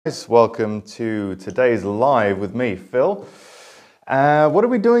Guys, welcome to today's live with me, Phil. What are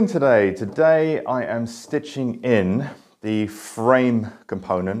we doing today? Today I am stitching in the frame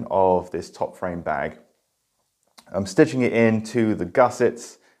component of this top frame bag. I'm stitching it into the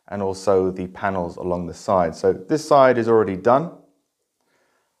gussets and also the panels along the side. So this side is already done.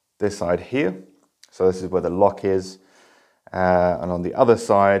 This side here. So this is where the lock is. And on the other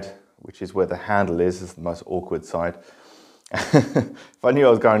side, which is where the handle is the most awkward side. If I knew I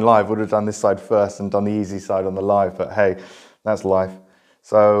was going live, I would have done this side first and done the easy side on the live, but hey, that's life.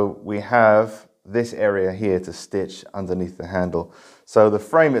 So we have this area here to stitch underneath the handle. So the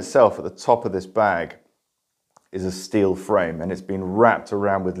frame itself at the top of this bag is a steel frame and it's been wrapped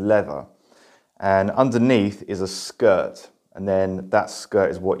around with leather. And underneath is a skirt. And then that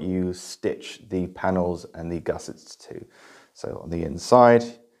skirt is what you stitch the panels and the gussets to. So on the inside,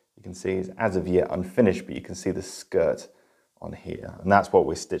 you can see it's as of yet unfinished, but you can see the skirt on here, and that's what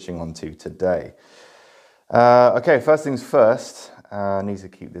we're stitching onto today. Okay, first things first, I need to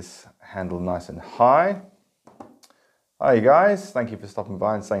keep this handle nice and high. Hi guys, thank you for stopping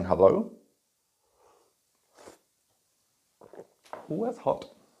by and saying hello. Ooh, that's hot.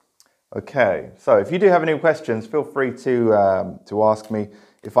 Okay, so if you do have any questions, feel free to ask me.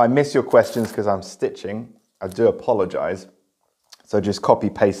 If I miss your questions because I'm stitching, I do apologize. So just copy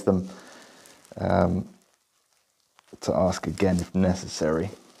paste them to ask again if necessary.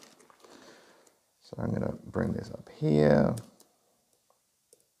 So I'm going to bring this up here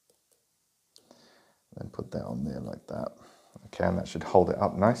and put that on there like that. Okay, and that should hold it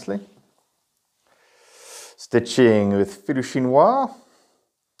up nicely. Stitching with fil chinois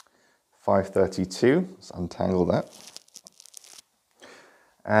 532. Let's untangle that.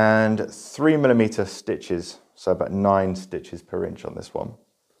 And 3mm stitches, so about 9 stitches per inch on this one.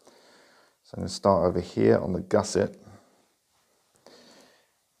 So I'm going to start over here on the gusset.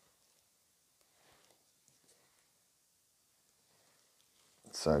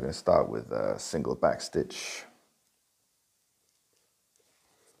 So I'm going to start with a single back stitch.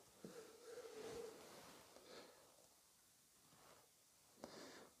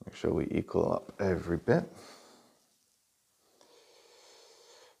 Make sure we equal up every bit.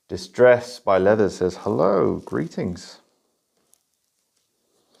 Distress by Leather says, hello, greetings.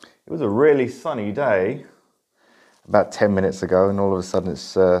 It was a really sunny day about 10 minutes ago, and all of a sudden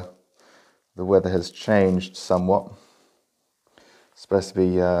it's the weather has changed somewhat. It's supposed to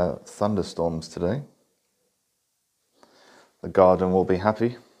be thunderstorms today. The garden will be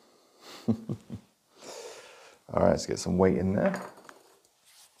happy. All right, let's get some weight in there.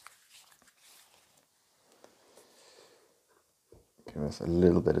 Give us a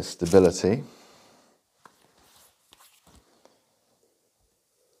little bit of stability.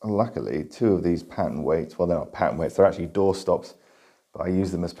 And luckily, 2 of these pattern weights, well, they're not pattern weights, they're actually door stops, but I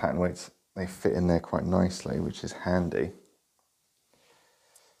use them as pattern weights. They fit in there quite nicely, which is handy.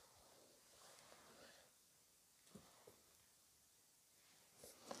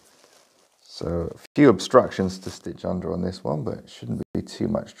 So a few obstructions to stitch under on this one, but it shouldn't be too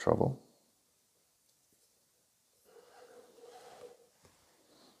much trouble.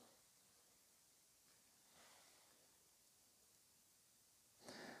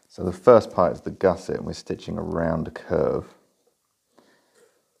 So the first part is the gusset, and we're stitching around a curve.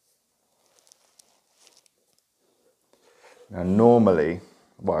 Now normally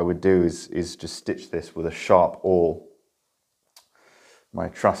what I would do is just stitch this with a sharp awl. My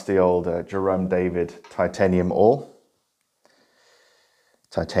trusty old Jerome David titanium awl.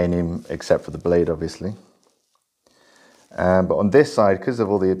 Titanium except for the blade, obviously. But on this side, because of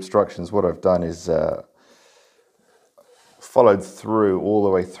all the obstructions, what I've done is followed through all the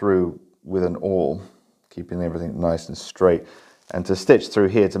way through with an awl, keeping everything nice and straight. And to stitch through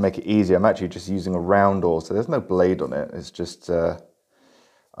here to make it easier, I'm actually just using a round awl, so there's no blade on it. It's just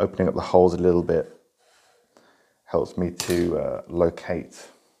opening up the holes a little bit. Helps me to locate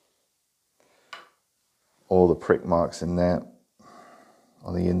all the prick marks in there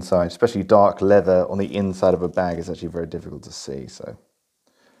on the inside, especially dark leather on the inside of a bag is actually very difficult to see, so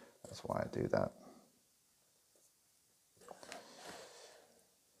that's why I do that.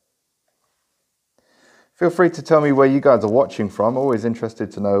 Feel free to tell me where you guys are watching from. Always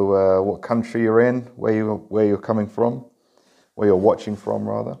interested to know what country you're in, where you're coming from, where you're watching from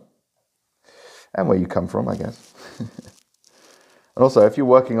rather. And where you come from, I guess. And also, if you're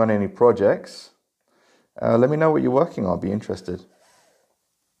working on any projects, let me know what you're working on. I'll be interested.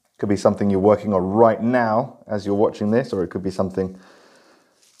 Could be something you're working on right now as you're watching this, or it could be something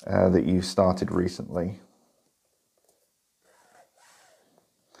that you started recently.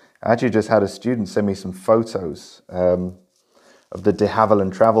 I actually just had a student send me some photos of the de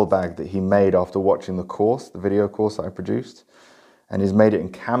Havilland travel bag that he made after watching the course, the video course that I produced. And he's made it in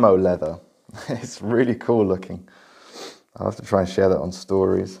camo leather. It's really cool looking. I'll have to try and share that on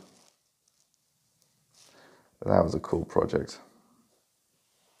stories. But that was a cool project.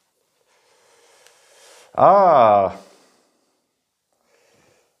 Ah,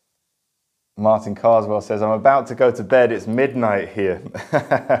 Martin Carswell says, I'm about to go to bed. It's midnight here.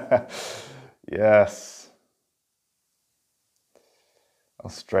 Yes.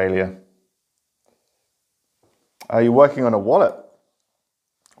 Australia. Are you working on a wallet?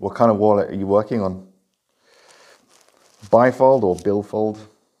 What kind of wallet are you working on? Bifold or billfold?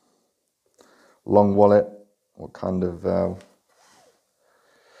 Long wallet? What kind of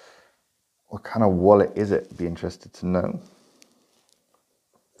wallet is it? Be interested to know.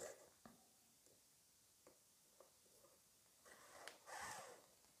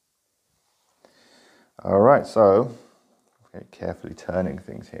 All right, so okay, carefully turning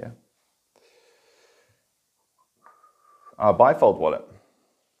things here. Bifold wallet.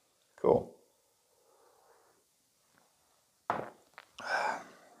 Cool.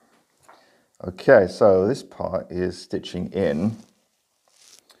 Okay, so this part is stitching in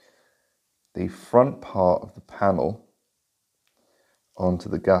the front part of the panel onto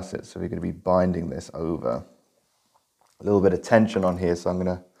the gusset. So we're going to be binding this over. A little bit of tension on here, so I'm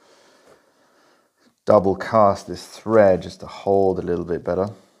going to double cast this thread just to hold a little bit better.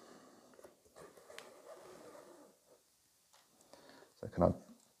 So can I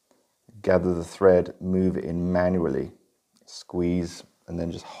gather the thread, move it in manually, squeeze, and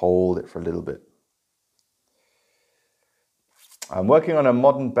then just hold it for a little bit. I'm working on a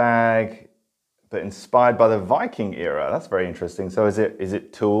modern bag, but inspired by the Viking era. That's very interesting. So is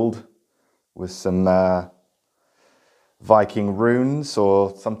it tooled with some Viking runes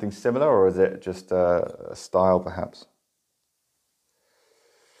or something similar, or is it just a style perhaps?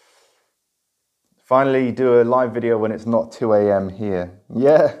 Finally, do a live video when it's not 2 a.m. here.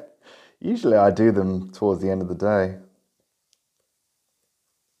 Yeah, usually I do them towards the end of the day.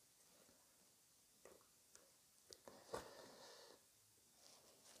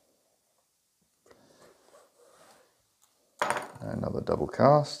 Another double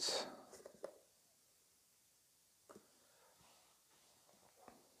cast.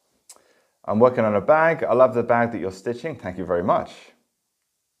 I'm working on a bag. I love the bag that you're stitching. Thank you very much.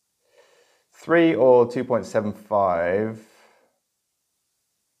 3 or 2.75.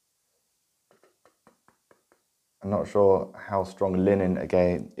 I'm not sure how strong linen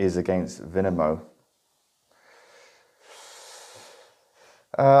is against Vinamo.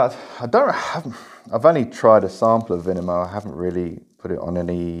 I've only tried a sample of Vinamo. I haven't really put it on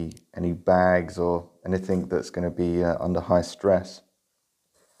any bags or anything that's going to be under high stress.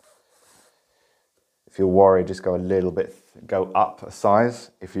 If you're worried, just go go up a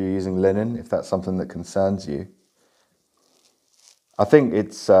size if you're using linen, if that's something that concerns you. I think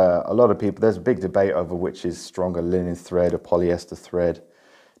it's a lot of people, there's a big debate over which is stronger, linen thread or polyester thread.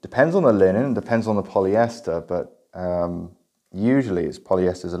 Depends on the linen, depends on the polyester, but usually it's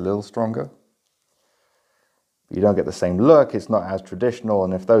polyester's a little stronger. You don't get the same look, it's not as traditional,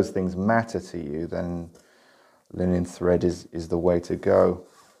 and if those things matter to you, then linen thread is the way to go.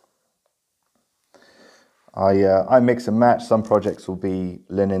 I mix and match. Some projects will be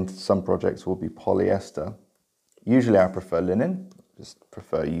linen, some projects will be polyester. Usually I prefer linen, just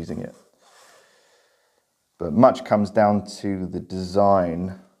prefer using it. But much comes down to the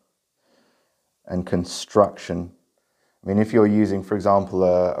design and construction. I mean, if you're using, for example,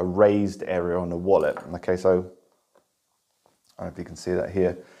 a raised area on a wallet, okay, so I don't know if you can see that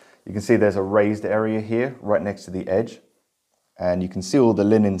here. You can see there's a raised area here, right next to the edge, and you can see all the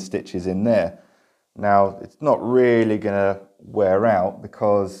linen stitches in there. Now, it's not really going to wear out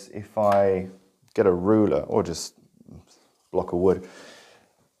because if I get a ruler or just a block of wood,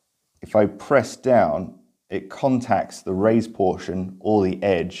 if I press down, it contacts the raised portion or the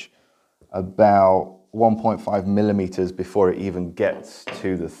edge about 1.5 millimeters before it even gets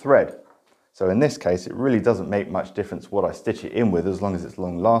to the thread. So in this case, it really doesn't make much difference what I stitch it in with as long as it's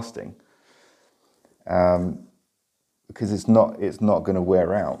long lasting, because it's not going to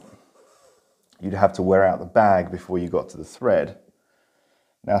wear out. You'd have to wear out the bag before you got to the thread.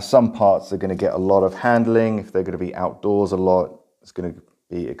 Now, some parts are going to get a lot of handling. If they're going to be outdoors a lot, it's going to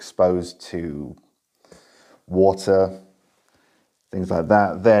be exposed to water, things like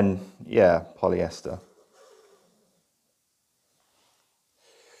that. Then, yeah, polyester.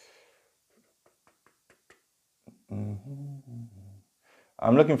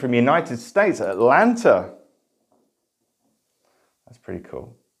 I'm looking from United States, Atlanta. That's pretty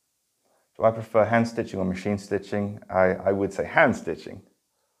cool. Do I prefer hand stitching or machine stitching? I would say hand stitching.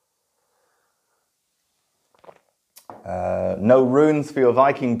 No runes for your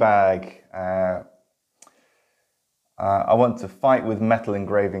Viking bag. I want to fight with metal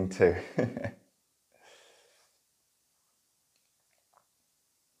engraving too.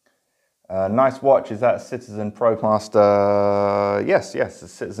 Nice watch. Is that a Citizen ProMaster? Yes, a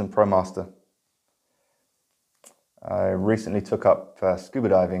Citizen ProMaster. I recently took up scuba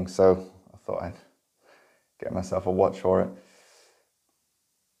diving, so I thought I'd get myself a watch for it.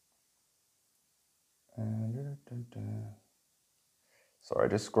 Sorry,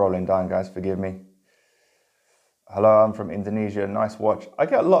 just scrolling down, guys, forgive me. Hello, I'm from Indonesia, nice watch. I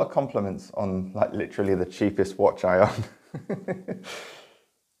get a lot of compliments on like literally the cheapest watch I own.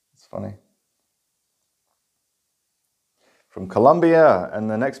 It's funny. From Colombia, and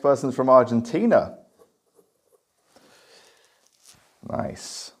the next person's from Argentina.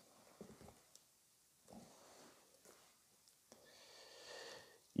 Nice.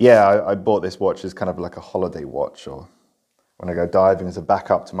 Yeah, I bought this watch as kind of like a holiday watch, or when I go diving as a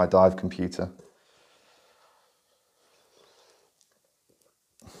backup to my dive computer.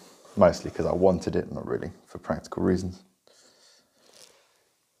 Mostly because I wanted it, not really for practical reasons.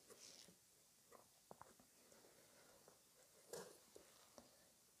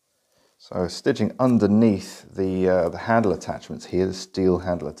 So stitching underneath the handle attachments here, the steel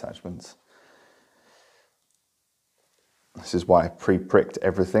handle attachments. This is why I pre-pricked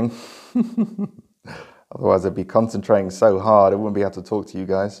everything. Otherwise I'd be concentrating so hard I wouldn't be able to talk to you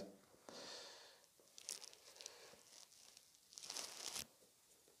guys.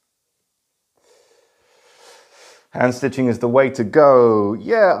 Hand stitching is the way to go.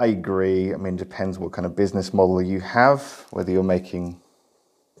 Yeah, I agree. I mean, it depends what kind of business model you have, whether you're making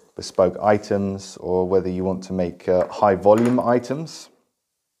bespoke items or whether you want to make high volume items.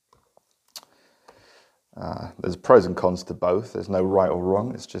 There's pros and cons to both. There's no right or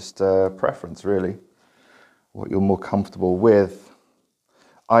wrong. It's just preference, really. What you're more comfortable with.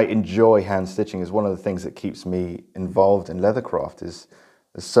 I enjoy hand stitching. Is one of the things that keeps me involved in leathercraft. There's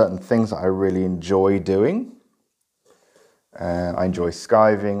certain things that I really enjoy doing. I enjoy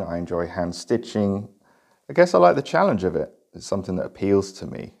skiving. I enjoy hand stitching. I guess I like the challenge of it. It's something that appeals to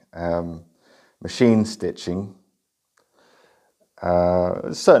me. Machine stitching.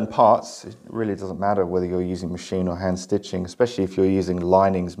 Certain parts, it really doesn't matter whether you're using machine or hand stitching, especially if you're using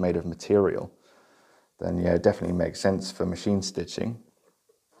linings made of material. Then yeah, it definitely makes sense for machine stitching.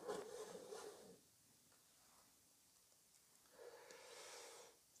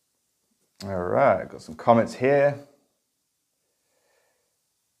 All right, got some comments here.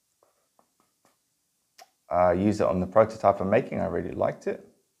 Use it on the prototype I'm making. I really liked it.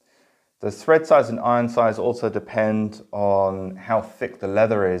 Does thread size and iron size also depend on how thick the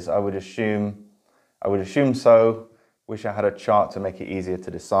leather is? I would assume so. Wish I had a chart to make it easier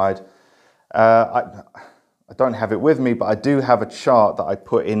to decide. I don't have it with me, but I do have a chart that I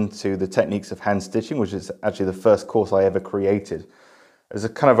put into the techniques of hand stitching, which is actually the first course I ever created. As a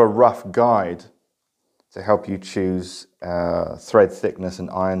kind of a rough guide to help you choose thread thickness and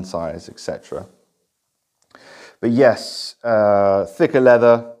iron size, etc. But yes, thicker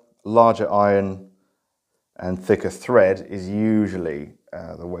leather, larger iron, and thicker thread is usually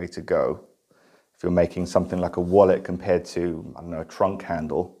the way to go. If you're making something like a wallet compared to, I don't know, a trunk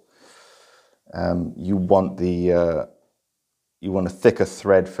handle, you want a thicker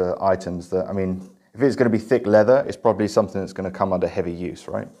thread for items that, I mean, if it's going to be thick leather, it's probably something that's going to come under heavy use,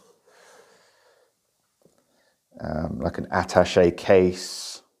 right? Like an attaché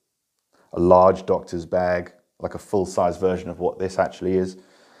case, a large doctor's bag, like a full-size version of what this actually is.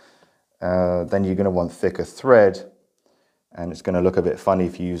 Then you're going to want thicker thread, and it's going to look a bit funny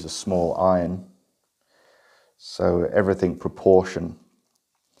if you use a small iron. So everything proportion.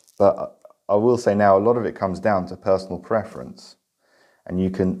 But I will say now, a lot of it comes down to personal preference, and you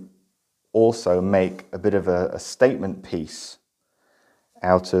can also make a bit of a statement piece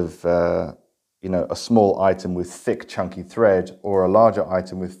out of you know, a small item with thick chunky thread, or a larger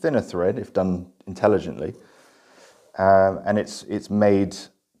item with thinner thread if done intelligently, and it's made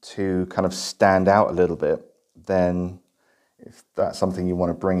to kind of stand out a little bit. Then if that's something you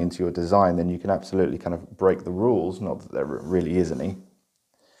want to bring into your design, then you can absolutely kind of break the rules, not that there really is any.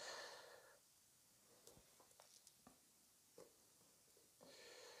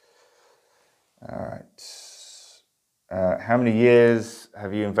 All right. How many years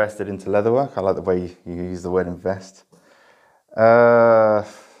have you invested into leatherwork? I like the way you use the word invest. Give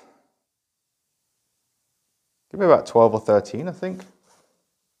me about 12 or 13, I think.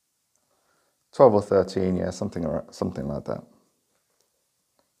 12 or 13, yeah, something like that.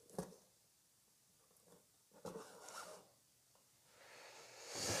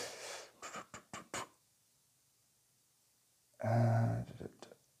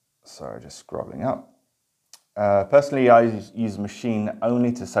 Sorry, just scrolling up. Personally, I use machine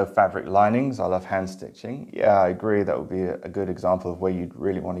only to sew fabric linings. I love hand stitching. Yeah, I agree. That would be a good example of where you'd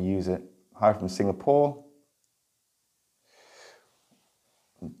really want to use it. Hi from Singapore.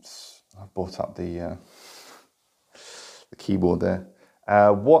 Oops, I brought up the keyboard there.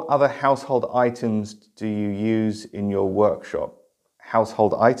 What other household items do you use in your workshop?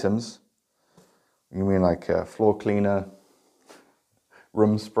 Household items? You mean like a floor cleaner,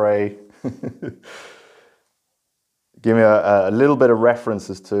 room spray? Give me a little bit of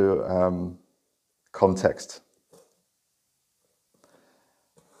references to context.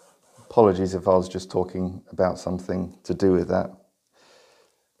 Apologies if I was just talking about something to do with that.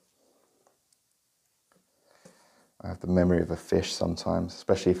 I have the memory of a fish sometimes,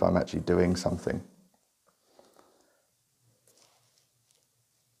 especially if I'm actually doing something.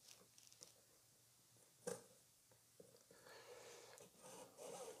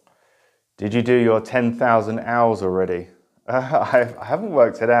 Did you do your 10,000 hours already? I haven't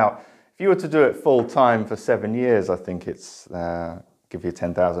worked it out. If you were to do it full time for 7 years, I think it's give you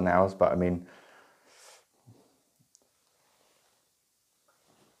 10,000 hours, but I mean,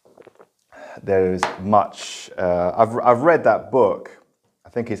 there's much. I've read that book. I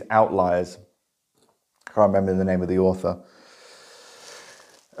think it's Outliers. I can't remember the name of the author.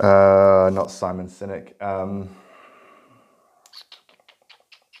 Not Simon Sinek.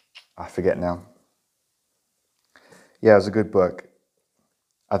 I forget now. Yeah, it was a good book.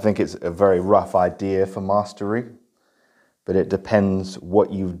 I think it's a very rough idea for mastery, but it depends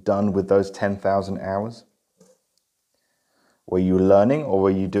what you've done with those 10,000 hours. Were you learning, or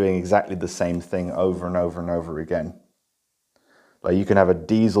were you doing exactly the same thing over and over and over again? Like, you can have a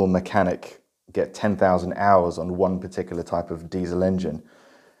diesel mechanic get 10,000 hours on one particular type of diesel engine.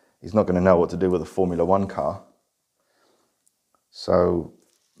 He's not going to know what to do with a Formula One car. So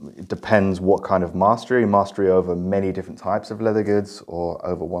it depends what kind of mastery over many different types of leather goods or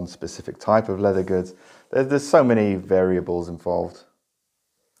over one specific type of leather goods. There's so many variables involved.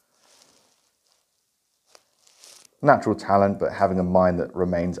 Natural talent, but having a mind that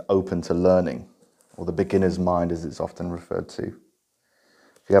remains open to learning, or the beginner's mind as it's often referred to.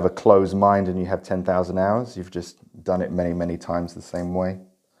 If you have a closed mind and you have 10,000 hours, you've just done it many, many times the same way.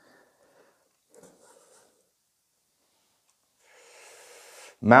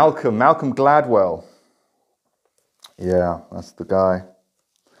 Malcolm Gladwell. Yeah, that's the guy.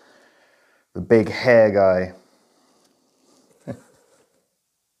 The big hair guy.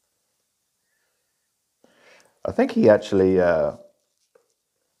 I think he actually,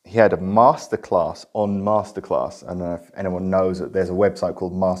 he had a masterclass on Masterclass. I don't know if anyone knows that there's a website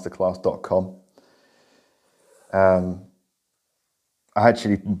called masterclass.com. I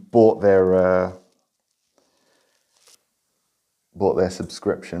actually bought their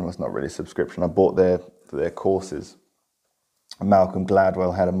subscription. Well, it's not really a subscription. I bought their courses. Malcolm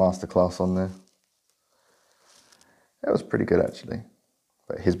Gladwell had a masterclass on there. It was pretty good actually,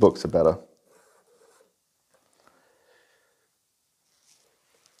 but his books are better.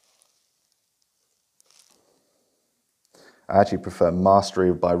 I actually prefer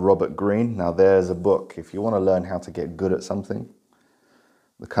Mastery by Robert Greene. Now there's a book, if you want to learn how to get good at something,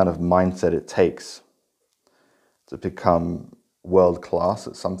 the kind of mindset it takes to become world class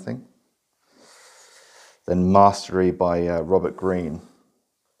at something, then Mastery by Robert Greene.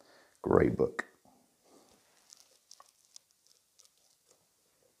 Great book.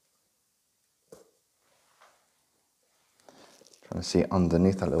 Trying to see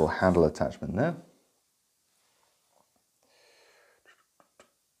underneath that little handle attachment there.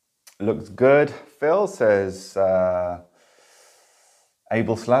 Looks good. Phil says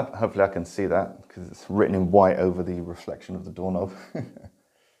Able Slab. Hopefully I can see that because it's written in white over the reflection of the doorknob.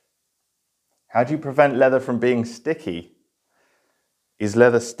 How do you prevent leather from being sticky? Is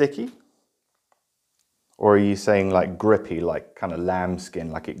leather sticky? Or are you saying like grippy, like kind of lambskin,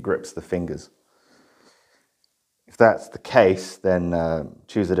 like it grips the fingers? If that's the case, then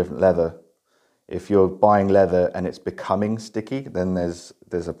choose a different leather. If you're buying leather and it's becoming sticky, then there's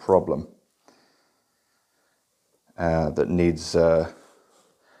a problem that needs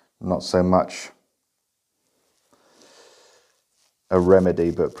not so much a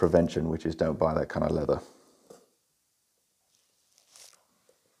remedy, but prevention, which is don't buy that kind of leather.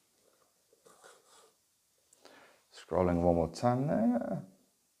 Scrolling one more time there.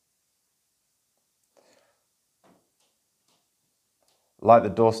 Like the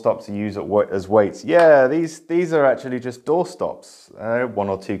door stops you use as weights. Yeah, these are actually just door stops. 1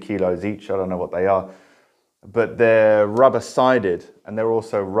 or 2 kilos each, I don't know what they are. But they're rubber-sided and they're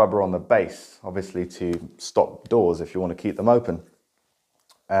also rubber on the base, obviously to stop doors if you want to keep them open.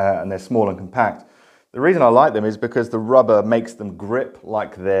 and they're small and compact. The reason I like them is because the rubber makes them grip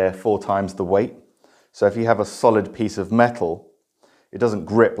like they're 4 times the weight. So if you have a solid piece of metal, it doesn't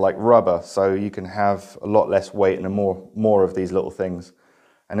grip like rubber, so you can have a lot less weight and more of these little things.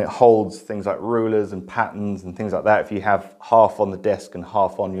 And it holds things like rulers and patterns and things like that. If you have half on the desk and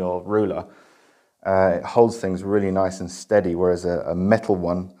half on your ruler, it holds things really nice and steady, whereas a metal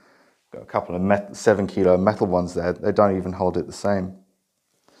one, got a couple of 7 kilo metal ones there, they don't even hold it the same.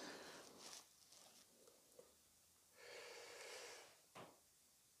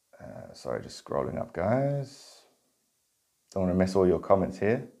 Sorry, just scrolling up, guys. Don't want to miss all your comments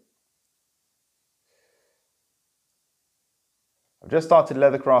here. I've just started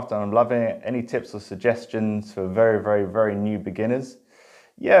Leathercraft and I'm loving it. Any tips or suggestions for very, very, very new beginners?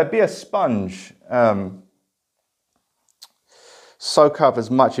 Yeah, be a sponge. Soak up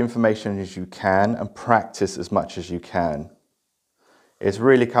as much information as you can and practice as much as you can. It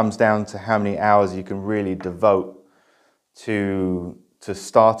really comes down to how many hours you can really devote to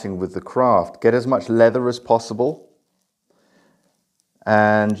starting with the craft. Get as much leather as possible.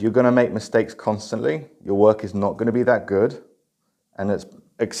 And you're going to make mistakes constantly. Your work is not going to be that good. And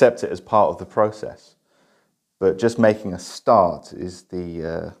accept it as part of the process. But just making a start is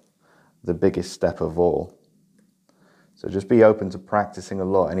the biggest step of all. So just be open to practicing a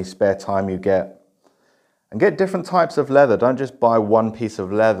lot, any spare time you get. And get different types of leather. Don't just buy one piece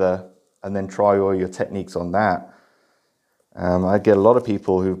of leather and then try all your techniques on that. I get a lot of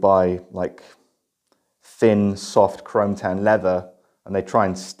people who buy like thin, soft chrome tan leather and they try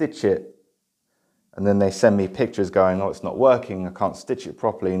and stitch it. And then they send me pictures going, oh, it's not working, I can't stitch it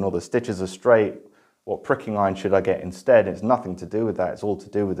properly, and all the stitches are straight. What pricking iron should I get instead? It's nothing to do with that. It's all to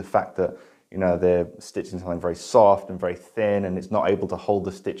do with the fact that, you know, they're stitching something very soft and very thin and it's not able to hold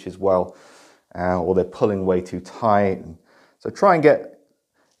the stitches well, or they're pulling way too tight. And so try and get,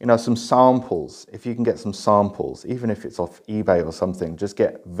 you know, some samples. If you can get some samples, even if it's off eBay or something, just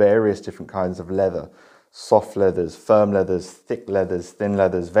get various different kinds of leather. Soft leathers, firm leathers, thick leathers, thin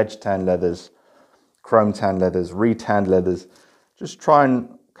leathers, veg tan leathers, chrome tan leathers, retanned leathers. Just try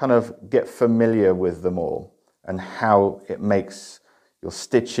and kind of get familiar with them all and how it makes your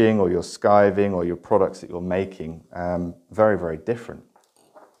stitching or your skiving or your products that you're making very, very different.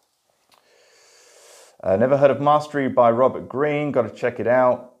 Never heard of Mastery by Robert Greene. Got to check it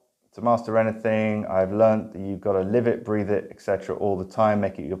out. To master anything, I've learned that you've got to live it, breathe it, etc. all the time.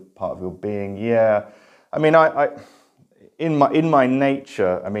 Make it your part of your being. Yeah, I mean, in my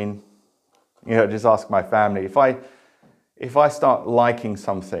nature, I mean, you know, just ask my family. If I start liking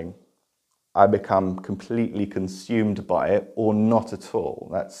something, I become completely consumed by it, or not at all.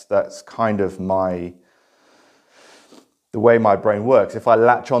 That's kind of the way my brain works. If I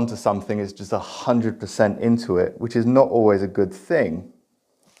latch onto something, it's just 100% into it, which is not always a good thing.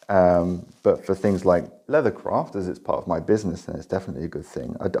 But for things like Leathercraft, as it's part of my business, then it's definitely a good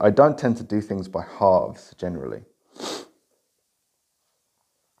thing. I don't tend to do things by halves generally.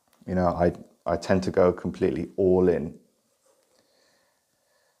 You know, I tend to go completely all in.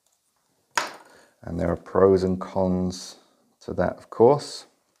 And there are pros and cons to that, of course,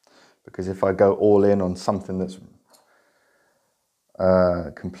 because if I go all in on something that's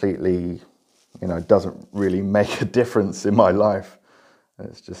completely, you know, doesn't really make a difference in my life,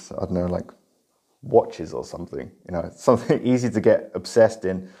 it's just, I don't know, like watches or something, you know, it's something easy to get obsessed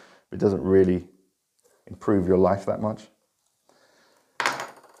in, but it doesn't really improve your life that much,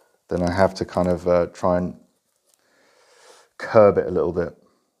 then I have to kind of try and curb it a little bit.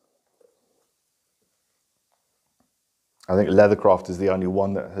 I think Leathercraft is the only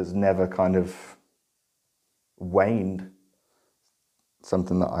one that has never kind of waned.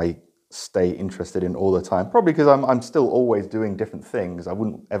 Something that I stay interested in all the time. Probably because I'm still always doing different things. I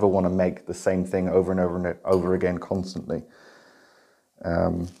wouldn't ever want to make the same thing over and over and over again constantly.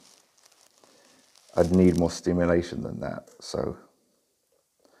 I'd need more stimulation than that. So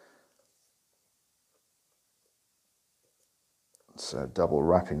double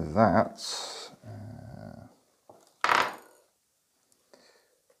wrapping that.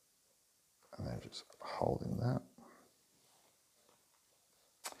 And then just holding that.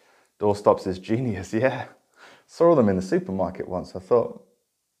 Doorstops is genius, yeah. Saw them in the supermarket once. I thought,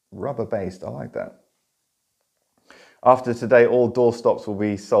 rubber-based, I like that. After today, all doorstops will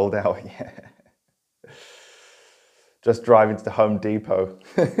be sold out, yeah. Just driving to the Home Depot.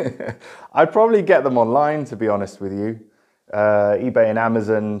 I'd probably get them online, to be honest with you. eBay and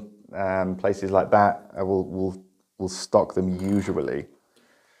Amazon, places like that, will stock them usually.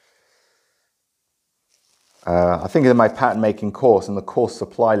 I think in my pattern making course, and the course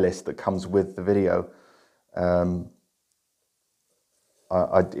supply list that comes with the video,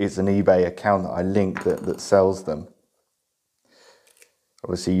 it's an eBay account that I link that sells them.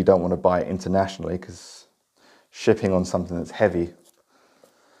 Obviously, you don't want to buy it internationally because shipping on something that's heavy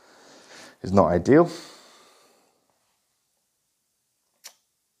is not ideal.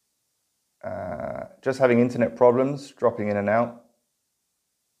 Just having internet problems, dropping in and out.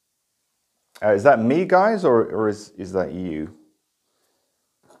 Is that me, guys, or is that you?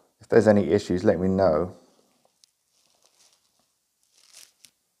 If there's any issues, let me know.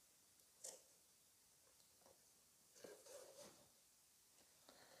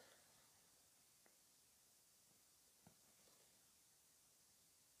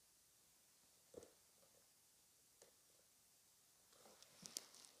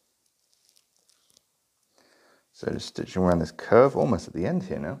 So just stitching around this curve, almost at the end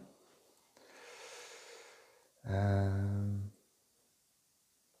here now.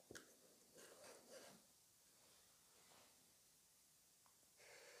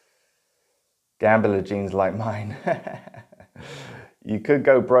 Gambler jeans like mine. You could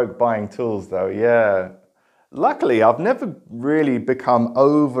go broke buying tools though, yeah. Luckily, I've never really become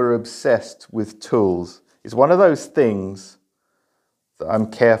over obsessed with tools. It's one of those things that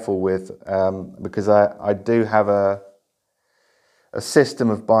I'm careful with because I do have a system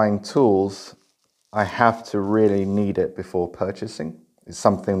of buying tools. I have to really need it before purchasing. It's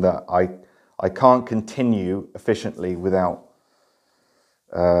something that I can't continue efficiently without,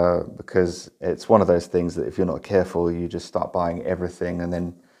 because it's one of those things that if you're not careful, you just start buying everything, and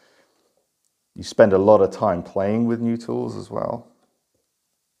then you spend a lot of time playing with new tools as well.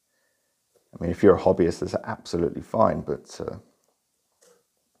 I mean, if you're a hobbyist, that's absolutely fine, but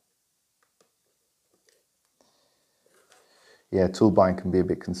yeah, tool buying can be a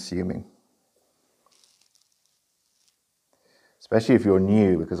bit consuming. Especially if you're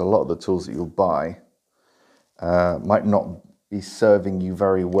new, because a lot of the tools that you'll buy might not be serving you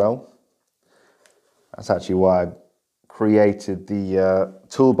very well. That's actually why I created the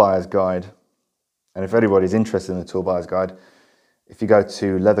Tool Buyer's Guide. And if anybody's interested in the Tool Buyer's Guide, if you go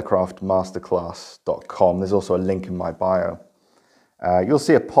to leathercraftmasterclass.com, there's also a link in my bio. You'll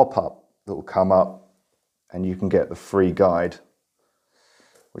see a pop-up that will come up and you can get the free guide,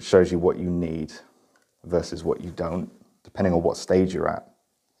 which shows you what you need versus what you don't, depending on what stage you're at.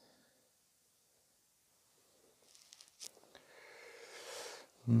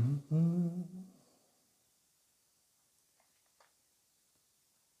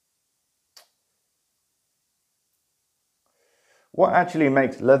 What actually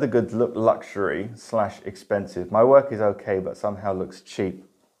makes leather goods look luxury / expensive? My work is okay, but somehow looks cheap.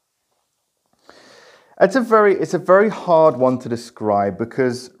 It's a very hard one to describe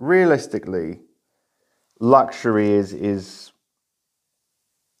because realistically, luxury is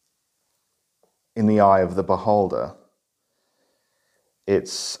in the eye of the beholder.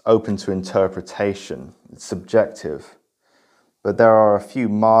 It's open to interpretation. It's subjective, but there are a few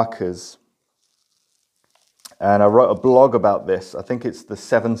markers. And I wrote a blog about this. I think it's the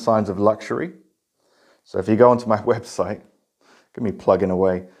 7 signs of luxury. So if you go onto my website, get me plugging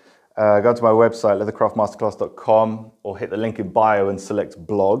away. Go to my website, leathercraftmasterclass.com, or hit the link in bio and select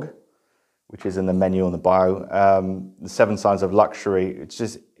blog, which is in the menu on the bio. The 7 signs of luxury. It's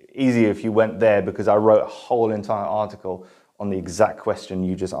just easier if you went there because I wrote a whole entire article on the exact question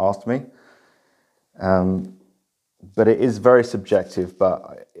you just asked me. But it is very subjective,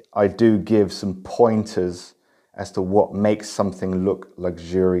 but I do give some pointers as to what makes something look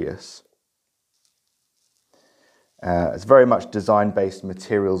luxurious. It's very much design-based,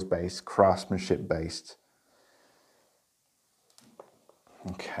 materials-based, craftsmanship-based.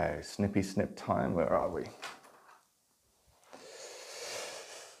 Okay, snippy snip time, where are we?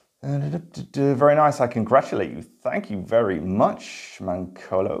 Very nice, I congratulate you. Thank you very much,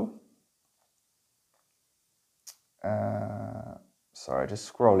 Mancolo. Sorry,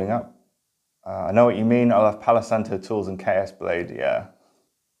 just scrolling up. I know what you mean. I'll have Palo Santo tools and KS Blade. Yeah.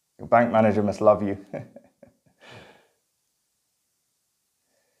 Your bank manager must love you.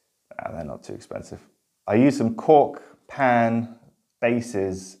 They're not too expensive. I use some cork pan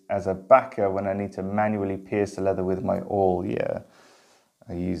bases as a backer when I need to manually pierce the leather with my awl. Yeah.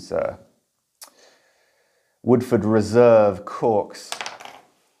 I use Woodford Reserve corks.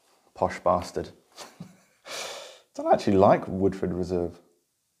 Posh bastard. I don't actually like Woodford Reserve.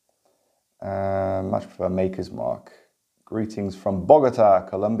 Much prefer Maker's Mark. Greetings from Bogota,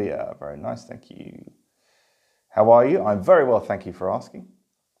 Colombia. Very nice, thank you. How are you? I'm very well, thank you for asking.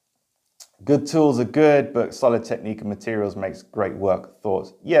 Good tools are good, but solid technique and materials makes great work.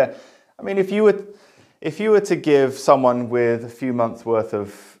 Thoughts? Yeah, I mean, if you were to give someone with a few months worth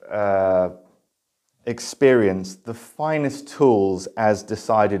of experience, the finest tools as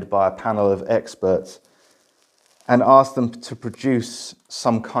decided by a panel of experts, and asked them to produce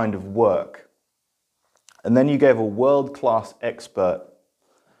some kind of work. And then you gave a world-class expert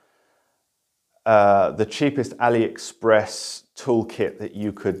the cheapest AliExpress toolkit that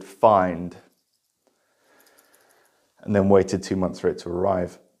you could find, and then waited 2 months for it to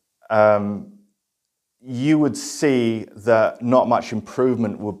arrive. You would see that not much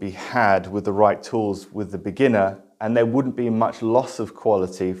improvement would be had with the right tools with the beginner, and there wouldn't be much loss of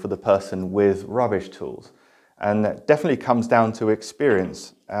quality for the person with rubbish tools. And that definitely comes down to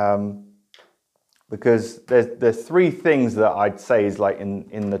experience. Because there's three things that I'd say is like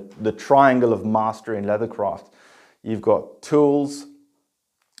in the triangle of mastery in leathercraft. You've got tools,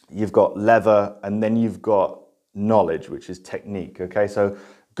 you've got leather, and then you've got knowledge, which is technique, okay? So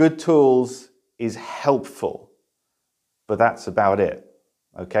good tools is helpful, but that's about it,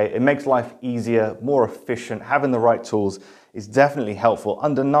 okay? It makes life easier, more efficient. Having the right tools is definitely helpful.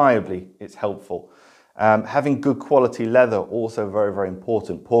 Undeniably, it's helpful. Having good quality leather, also very, very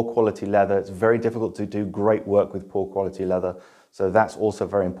important. Poor quality leather, it's very difficult to do great work with poor quality leather. So that's also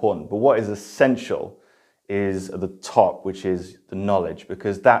very important. But what is essential is at the top, which is the knowledge,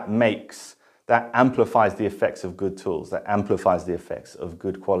 because that amplifies the effects of good tools, that amplifies the effects of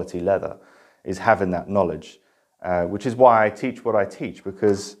good quality leather, is having that knowledge, which is why I teach what I teach,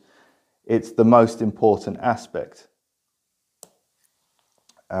 because it's the most important aspect.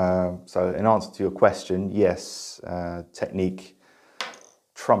 So in answer to your question, yes, technique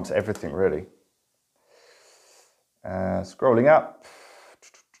trumps everything really. Scrolling up.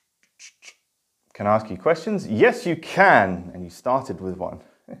 Can I ask you questions? Yes, you can. And you started with one.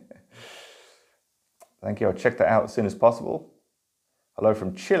 Thank you. I'll check that out as soon as possible. Hello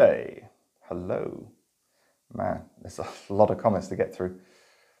from Chile. Hello. Man, there's a lot of comments to get through.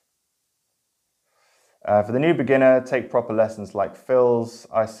 For the new beginner, take proper lessons like Phil's.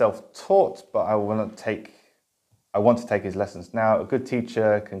 I self-taught, but I want to take his lessons now. A good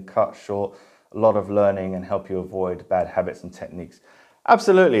teacher can cut short a lot of learning and help you avoid bad habits and techniques.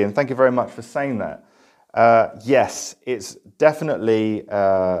 Absolutely, and thank you very much for saying that. Yes, it's definitely,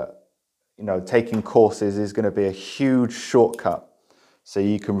 taking courses is going to be a huge shortcut. So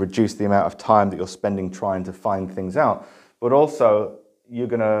you can reduce the amount of time that you're spending trying to find things out, but also you're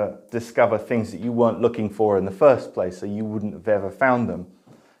going to discover things that you weren't looking for in the first place, so you wouldn't have ever found them.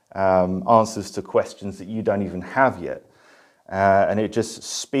 Answers to questions that you don't even have yet. And it just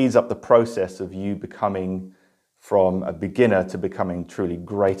speeds up the process of you becoming from a beginner to becoming truly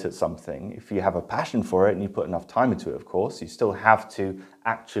great at something. If you have a passion for it and you put enough time into it, of course, you still have to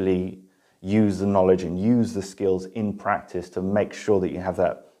actually use the knowledge and use the skills in practice to make sure that you have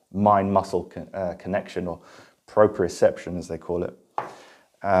that mind-muscle connection, or proprioception as they call it.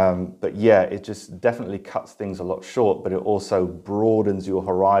 But yeah, it just definitely cuts things a lot short, but it also broadens your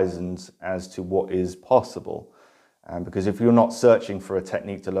horizons as to what is possible. Because if you're not searching for a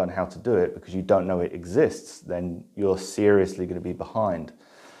technique to learn how to do it because you don't know it exists, then you're seriously going to be behind.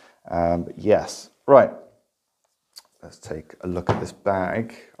 But yes, right. Let's take a look at this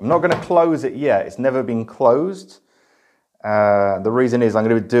bag. I'm not going to close it yet. It's never been closed. The reason is I'm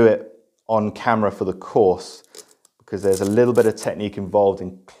going to do it on camera for the course, because there's a little bit of technique involved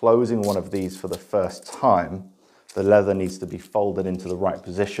in closing one of these for the first time. The leather needs to be folded into the right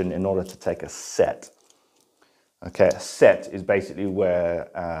position in order to take a set. Okay, a set is basically where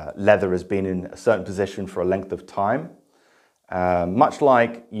leather has been in a certain position for a length of time. Much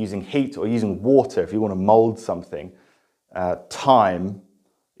like using heat or using water, if you want to mold something, time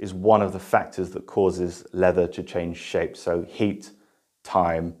is one of the factors that causes leather to change shape. So heat,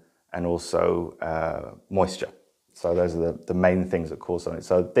 time, and also moisture. So those are the main things that cause it.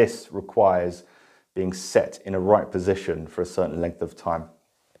 So this requires being set in a right position for a certain length of time.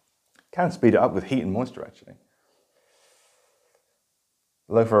 Can speed it up with heat and moisture, actually.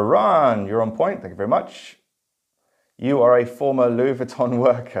 Hello for a run. You're on point. Thank you very much. You are a former Louis Vuitton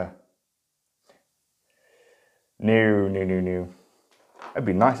worker. New. That'd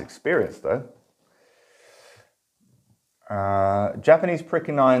be a nice experience, though. Japanese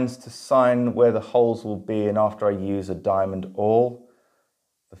pricking irons to sign where the holes will be, and after I use a diamond awl.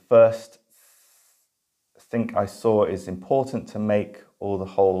 The first thing I saw is important to make all the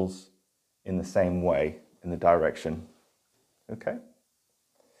holes in the same way, in the direction. Okay.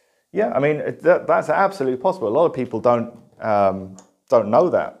 Yeah, I mean, that's absolutely possible. A lot of people don't know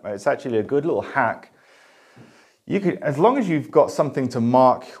that. It's actually a good little hack. You could, as long as you've got something to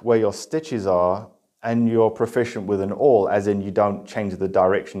mark where your stitches are, and you're proficient with an awl, as in you don't change the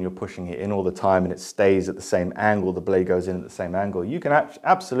direction you're pushing it in all the time and it stays at the same angle, the blade goes in at the same angle, you can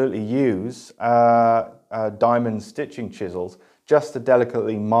absolutely use diamond stitching chisels just to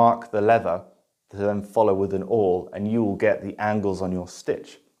delicately mark the leather to then follow with an awl, and you will get the angles on your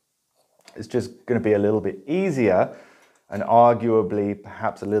stitch. It's just going to be a little bit easier and arguably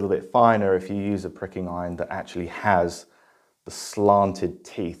perhaps a little bit finer if you use a pricking iron that actually has the slanted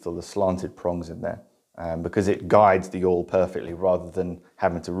teeth or the slanted prongs in there, because it guides the awl perfectly rather than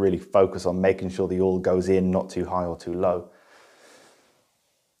having to really focus on making sure the awl goes in not too high or too low.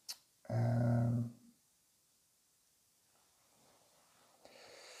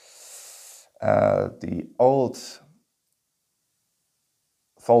 The old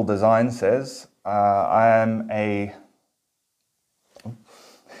Fold Design says, I am a...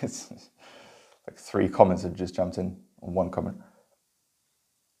 it's like 3 comments have just jumped in on 1 comment.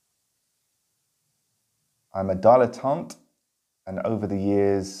 I'm a dilettante, and over the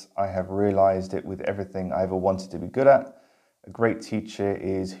years I have realized it with everything I ever wanted to be good at. A great teacher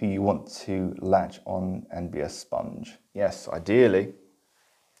is who you want to latch on and be a sponge. Yes, ideally.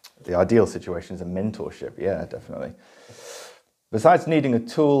 The ideal situation is a mentorship, yeah, definitely. Besides needing a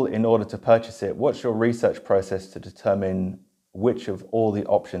tool in order to purchase it, what's your research process to determine which of all the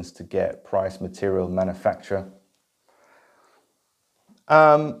options to get, price, material, manufacturer?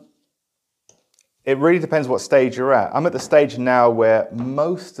 It really depends what stage you're at. I'm at the stage now where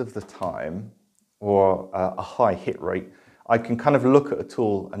most of the time, or a high hit rate, I can kind of look at a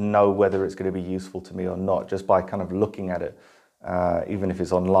tool and know whether it's going to be useful to me or not, just by kind of looking at it, even if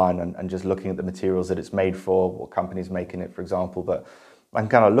it's online, and just looking at the materials that it's made for, what company's making it, for example. But I can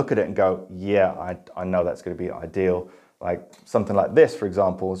kind of look at it and go, yeah, I know that's going to be ideal. Like something like this, for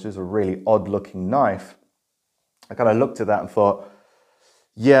example, is just a really odd looking knife. I kind of looked at that and thought,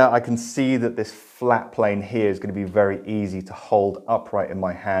 yeah, I can see that this flat plane here is going to be very easy to hold upright in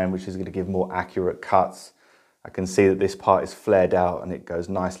my hand, which is going to give more accurate cuts. I can see that this part is flared out and it goes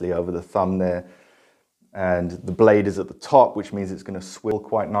nicely over the thumb there. And the blade is at the top, which means it's going to swivel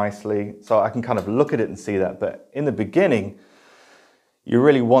quite nicely. So I can kind of look at it and see that. But in the beginning, you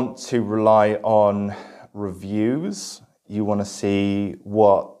really want to rely on reviews. You want to see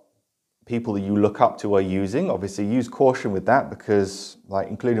what people that you look up to are using. Obviously use caution with that, because like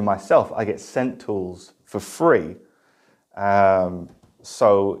including myself, I get sent tools for free.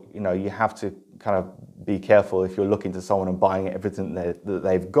 So, you know, you have to kind of be careful if you're looking to someone and buying everything that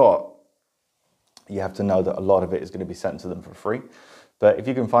they've got. You have to know that a lot of it is going to be sent to them for free. But if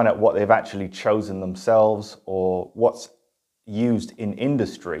you can find out what they've actually chosen themselves or what's used in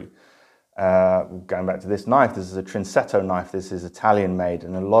industry, going back to this knife, this is a Trinsetto knife. This is Italian made,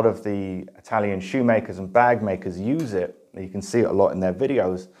 and a lot of the Italian shoemakers and bag makers use it. You can see it a lot in their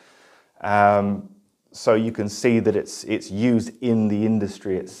videos. So you can see that it's used in the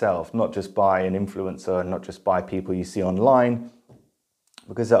industry itself, not just by an influencer, not just by people you see online,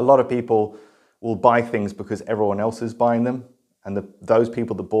 because a lot of people will buy things because everyone else is buying them, and those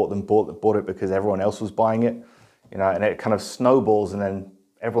people that bought them bought it because everyone else was buying it, you know, and it kind of snowballs, and then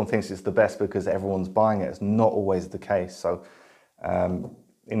everyone thinks it's the best because everyone's buying it. It's not always the case. So,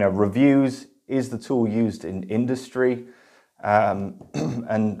 you know, reviews is the tool used in industry, and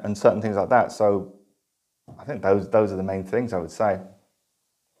certain things like that. So I think those are the main things I would say.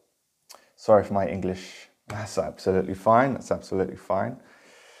 Sorry for my English. That's absolutely fine. That's absolutely fine.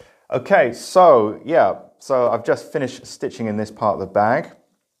 Okay, so yeah, so I've just finished stitching in this part of the bag.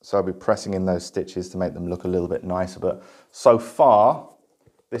 So I'll be pressing in those stitches to make them look a little bit nicer. But so far,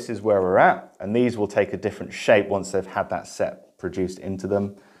 this is where we're at, and these will take a different shape once they've had that set produced into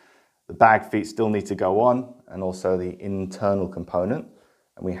them. The bag feet still need to go on, and also the internal component.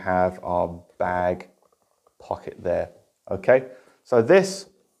 And we have our bag pocket there. Okay, so this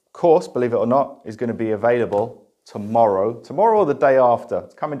course, believe it or not, is going to be available tomorrow or the day after.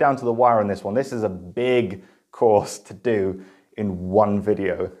 It's coming down to the wire on this one. This is a big course to do in one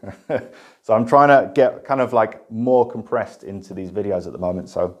video. So I'm trying to get kind of like more compressed into these videos at the moment.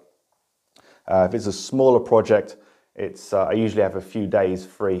 So if it's a smaller project, I usually have a few days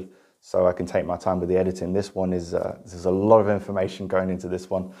free, so I can take my time with the editing. This one is, there's a lot of information going into this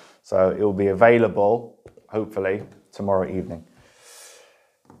one. So it will be available, hopefully, tomorrow evening.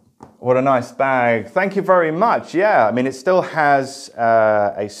 What a nice bag. Thank you very much. Yeah, I mean, it still has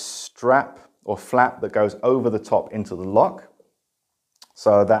a strap or flap that goes over the top into the lock.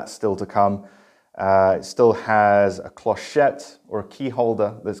 So that's still to come. It still has a clochette or a key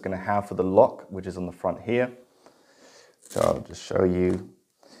holder that's going to have for the lock, which is on the front here. So I'll just show you.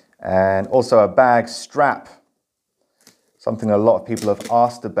 And also a bag strap, something a lot of people have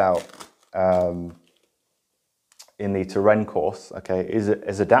asked about. in the terrain course, okay,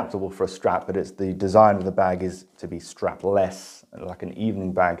 is adaptable for a strap, but it's the design of the bag is to be strapless, like an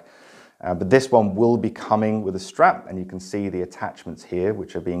evening bag. But this one will be coming with a strap, and you can see the attachments here,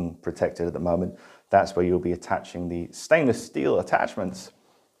 which are being protected at the moment. That's where you'll be attaching the stainless steel attachments.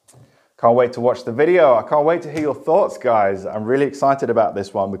 Can't wait to watch the video. I can't wait to hear your thoughts, guys. I'm really excited about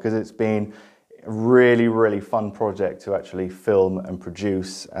this one because it's been a really, really fun project to actually film and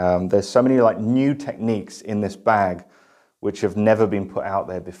produce. There's so many like new techniques in this bag which have never been put out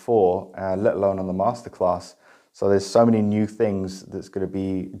there before, let alone on the masterclass. So there's so many new things that's going to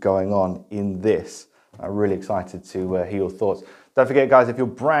be going on in this. I'm really excited to hear your thoughts. Don't forget, guys, if you're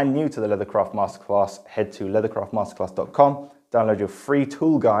brand new to the Leathercraft Masterclass, head to leathercraftmasterclass.com, download your free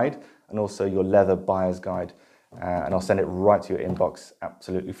tool guide and also your leather buyer's guide. And I'll send it right to your inbox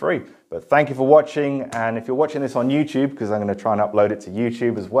absolutely free. But thank you for watching. And if you're watching this on YouTube, because I'm going to try and upload it to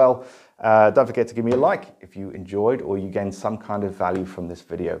YouTube as well, don't forget to give me a like if you enjoyed or you gained some kind of value from this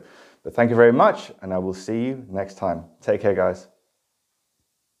video. But thank you very much, and I will see you next time. Take care, guys.